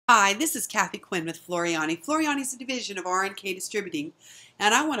Hi, this is Kathi Quinn with Floriani. Floriani is a division of R&K Distributing,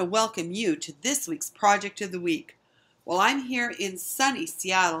 and I want to welcome you to this week's Project of the Week. Well, I'm here in sunny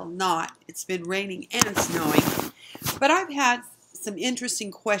Seattle, not. It's been raining and snowing, but I've had some interesting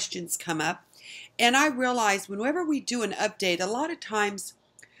questions come up, and I realized whenever we do an update, a lot of times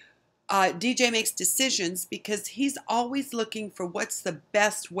DJ makes decisions because he's always looking for what's the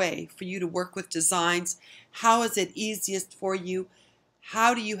best way for you to work with designs. How is it easiest for you?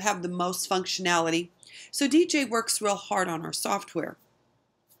 How do you have the most functionality? So DJ works real hard on our software.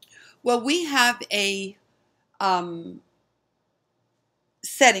 Well, we have a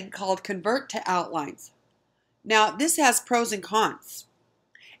setting called Convert to Outlines. Now, this has pros and cons.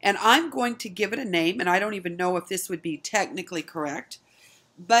 And I'm going to give it a name, and I don't even know if this would be technically correct.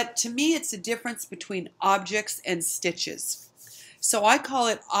 But to me, it's a difference between objects and stitches. So I call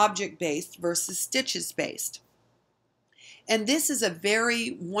it object-based versus stitches-based. And this is a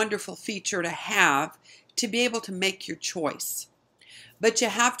very wonderful feature to have to be able to make your choice. But you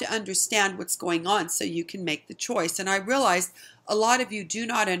have to understand what's going on so you can make the choice. And I realize a lot of you do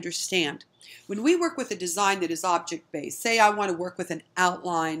not understand. When we work with a design that is object-based, say I want to work with an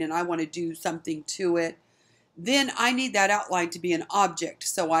outline and I want to do something to it, then I need that outline to be an object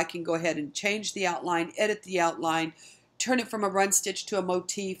so I can go ahead and change the outline, edit the outline, turn it from a run stitch to a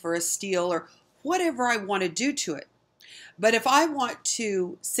motif or a steal or whatever I want to do to it. But if I want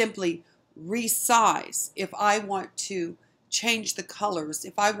to simply resize, if I want to change the colors,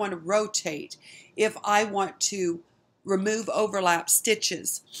 if I want to rotate, if I want to remove overlap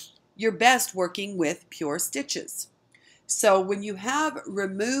stitches, you're best working with pure stitches. So when you have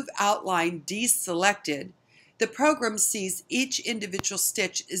remove outline deselected, the program sees each individual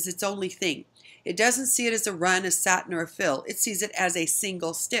stitch as its only thing. It doesn't see it as a run, a satin, or a fill. It sees it as a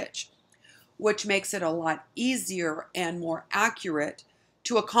single stitch, which makes it a lot easier and more accurate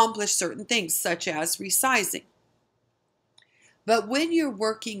to accomplish certain things, such as resizing. But when you're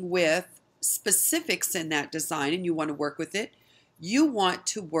working with specifics in that design and you want to work with it, you want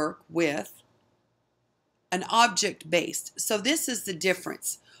to work with an object-based. So this is the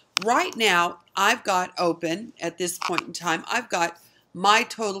difference. Right now, I've got open, at this point in time, I've got My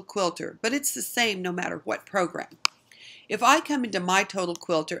Total Quilter, but it's the same no matter what program. If I come into My Total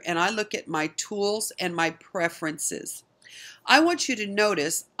Quilter and I look at my tools and my preferences, I want you to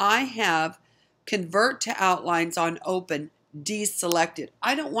notice I have Convert to Outlines on Open deselected.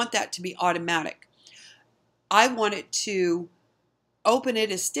 I don't want that to be automatic. I want it to open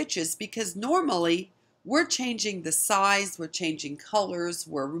it as stitches because normally we're changing the size, we're changing colors,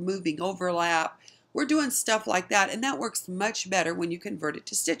 we're removing overlap, we're doing stuff like that, and that works much better when you convert it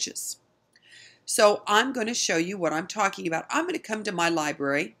to stitches. So I'm going to show you what I'm talking about. I'm going to come to my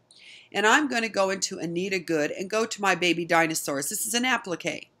library and I'm going to go into Anita Good and go to my baby dinosaurs. This is an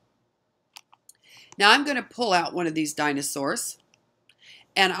applique. Now I'm going to pull out one of these dinosaurs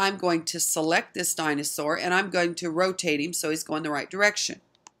and I'm going to select this dinosaur and I'm going to rotate him so he's going the right direction.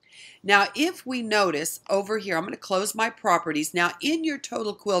 Now if we notice over here, I'm going to close my properties. Now in your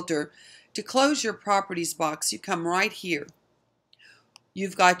Total Quilter, to close your properties box, you come right here.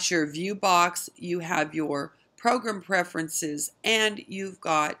 You've got your view box, you have your program preferences, and you've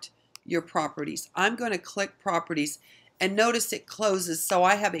got your properties. I'm going to click properties and notice it closes so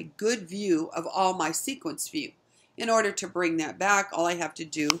I have a good view of all my sequence view. In order to bring that back, all I have to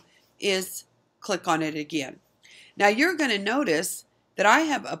do is click on it again. Now you're going to notice that I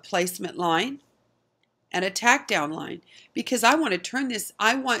have a placement line and a tack down line because I want to turn this,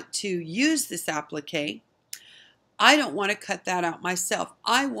 I want to use this applique. I don't want to cut that out myself.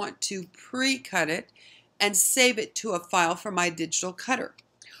 I want to pre-cut it and save it to a file for my digital cutter.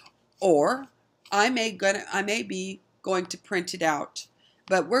 Or I may be going to print it out,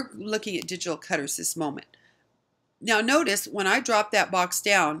 but we're looking at digital cutters this moment. Now notice when I drop that box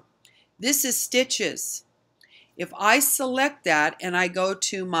down, this is stitches. If I select that and I go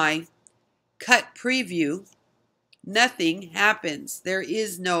to my cut preview, nothing happens. There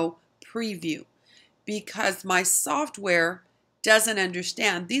is no preview because my software doesn't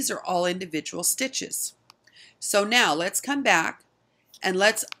understand these are all individual stitches. So now let's come back and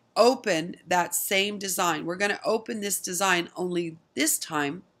let's open that same design. We're going to open this design, only this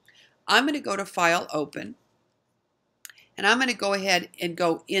time I'm going to go to File, Open, and I'm going to go ahead and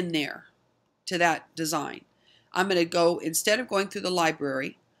go in there to that design. I'm going to go, instead of going through the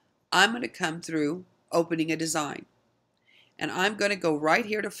library, I'm going to come through opening a design. And I'm going to go right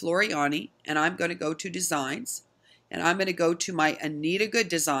here to Floriani, and I'm going to go to Designs, and I'm going to go to my Anita Good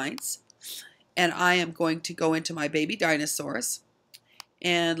Designs, and I am going to go into my baby dinosaurs,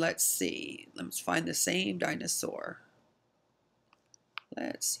 and let's see, let's find the same dinosaur.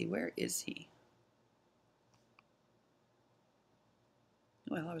 Let's see, where is he?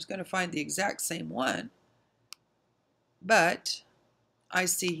 Well, I was going to find the exact same one, but I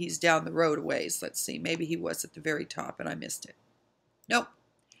see he's down the road a ways. Let's see, maybe he was at the very top and I missed it. Nope,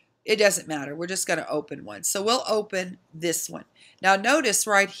 it doesn't matter. We're just going to open one. So we'll open this one. Now notice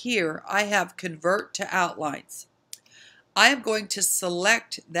right here, I have convert to outlines. I am going to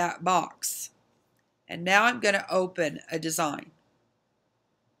select that box. And now I'm going to open a design.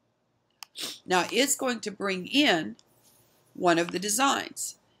 Now it's going to bring in one of the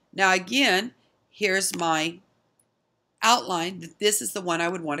designs. Now again, here's my outline. This is the one I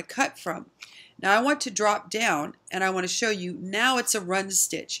would want to cut from. Now I want to drop down and I want to show you now it's a run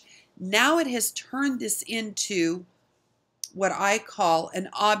stitch. Now it has turned this into what I call an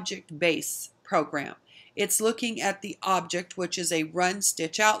object base program. It's looking at the object, which is a run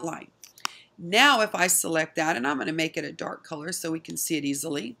stitch outline. Now if I select that, and I'm going to make it a dark color so we can see it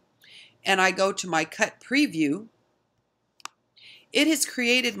easily, and I go to my cut preview, it has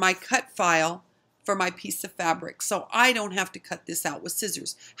created my cut file for my piece of fabric, so I don't have to cut this out with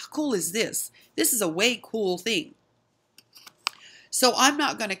scissors. How cool is this? This is a way cool thing. So I'm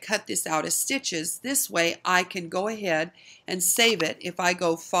not going to cut this out as stitches. This way I can go ahead and save it. If I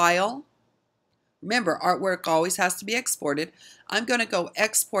go File, remember, artwork always has to be exported. I'm going to go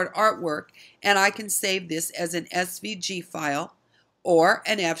Export Artwork, and I can save this as an SVG file or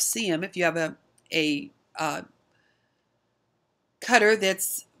an FCM if you have a cutter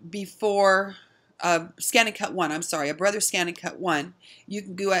that's before Scan and Cut 1. I'm sorry, a Brother Scan and Cut 1. You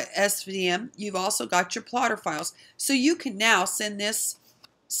can go at SVM. You've also got your plotter files. So you can now save this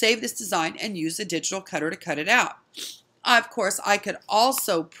design, and use a digital cutter to cut it out. Of course, I could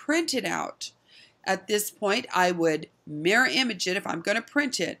also print it out. At this point, I would mirror image it. If I'm going to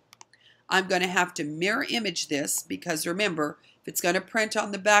print it, I'm going to have to mirror image this because remember, if it's going to print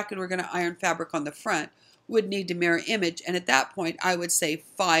on the back and we're going to iron fabric on the front, would need to mirror image. And at that point, I would say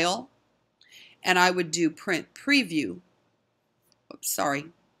File, and I would do Print Preview. Oops, sorry,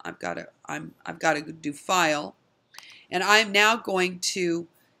 I've got to do File, and I'm now going to.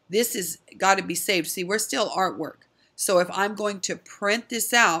 This is got to be saved. See, we're still artwork. So if I'm going to print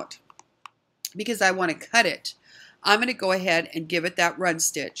this out, because I want to cut it, I'm going to go ahead and give it that run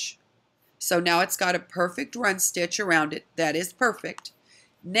stitch. So now it's got a perfect run stitch around it. That is perfect.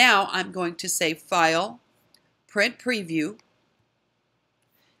 Now I'm going to say File, Print Preview,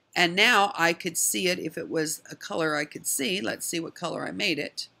 and now I could see it if it was a color I could see. Let's see what color I made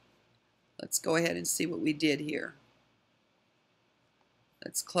it. Let's go ahead and see what we did here.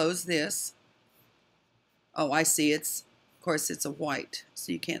 Let's close this. Oh, I see. Of course, it's a white,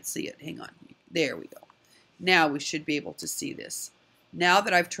 so you can't see it. Hang on. There we go. Now we should be able to see this. Now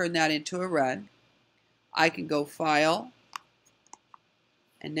that I've turned that into a run, I can go File,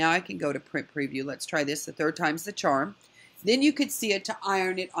 and now I can go to Print Preview. Let's try this. The third time's the charm. Then you could see it to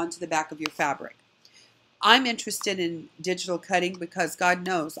iron it onto the back of your fabric. I'm interested in digital cutting because God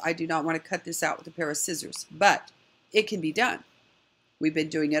knows I do not want to cut this out with a pair of scissors, but it can be done. We've been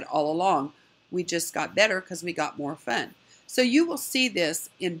doing it all along. We just got better because we got more fun. So you will see this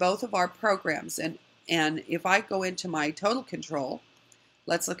in both of our programs. And if I go into my total control,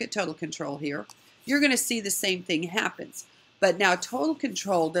 let's look at total control here, you're going to see the same thing happens. But now total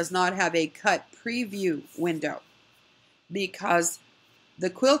control does not have a cut preview window because the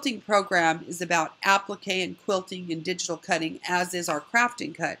quilting program is about applique and quilting and digital cutting, as is our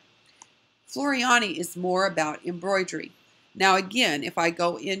crafting cut. Floriani is more about embroidery. Now again, if I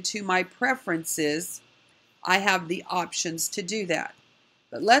go into my preferences, I have the options to do that.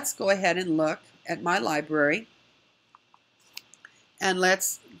 But let's go ahead and look at my library. And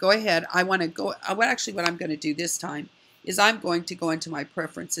let's go ahead. Actually, what I'm going to do this time is I'm going to go into my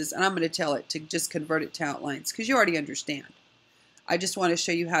preferences and I'm going to tell it to just convert it to outlines because you already understand. I just want to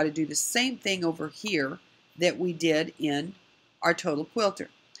show you how to do the same thing over here that we did in our total quilter.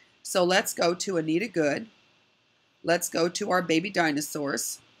 So let's go to Anita Good. Let's go to our baby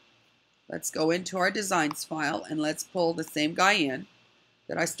dinosaurs. Let's go into our designs file and let's pull the same guy in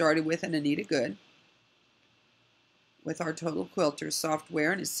that I started with in Anita Good with our total quilter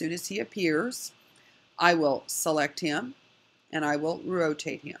software, and as soon as he appears, I will select him and I will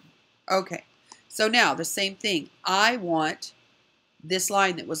rotate him. Okay, so now the same thing. I want this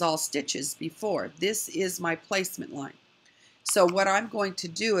line that was all stitches before. This is my placement line. So what I'm going to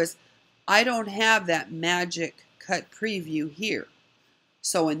do is I don't have that magic cut preview here.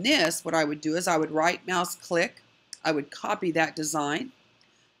 So in this, what I would do is I would right mouse click, I would copy that design,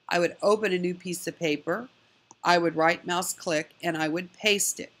 I would open a new piece of paper, I would right mouse click, and I would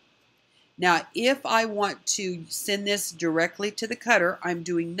paste it. Now, if I want to send this directly to the cutter, I'm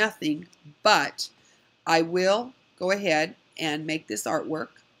doing nothing, but I will go ahead and make this artwork.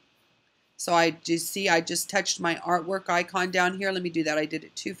 So I just touched my artwork icon down here. Let me do that. I did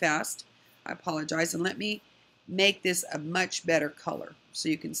it too fast. I apologize. And let me make this a much better color so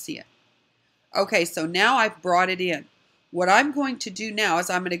you can see it. Okay, so now I've brought it in. What I'm going to do now is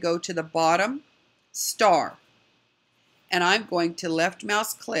I'm going to go to the bottom star. And I'm going to left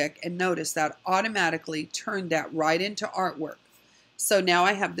mouse click, and notice that automatically turned that right into artwork. So now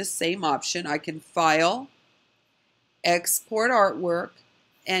I have the same option. I can file, export artwork,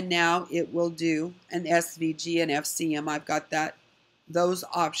 and now it will do an SVG and FCM. I've got those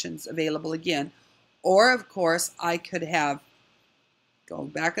options available again. Or of course I could have, go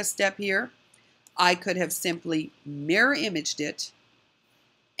back a step here, I could have simply mirror imaged it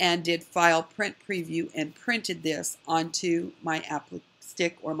and did file print preview and printed this onto my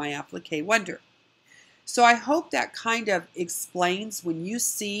stick or my applique Wonder. So I hope that kind of explains when you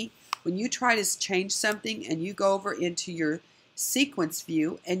try to change something and you go over into your sequence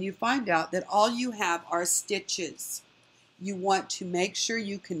view and you find out that all you have are stitches. You want to make sure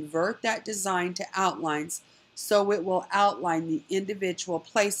you convert that design to outlines so it will outline the individual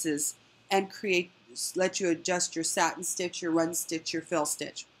places and let you adjust your satin stitch, your run stitch, your fill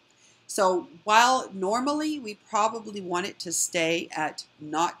stitch. So while normally we probably want it to stay at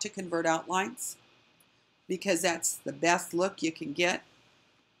not to convert outlines because that's the best look you can get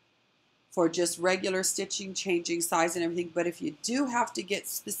for just regular stitching, changing size and everything. But if you do have to get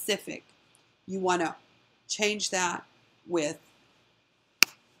specific, you want to change that with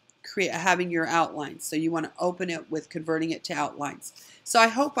having your outlines. So you want to open it with converting it to outlines. So I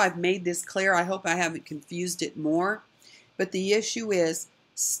hope I've made this clear. I hope I haven't confused it more. But the issue is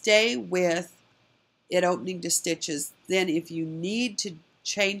stay with it opening to stitches. Then if you need to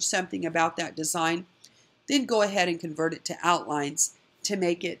change something about that design, then go ahead and convert it to outlines to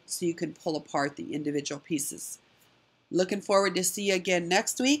make it so you can pull apart the individual pieces. Looking forward to see you again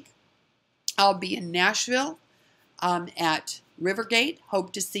next week. I'll be in Nashville at Rivergate.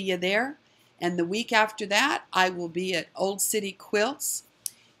 Hope to see you there. And the week after that, I will be at Old City Quilts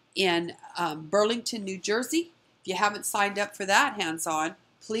in Burlington, New Jersey. If you haven't signed up for that hands-on,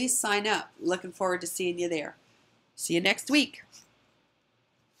 please sign up. Looking forward to seeing you there. See you next week.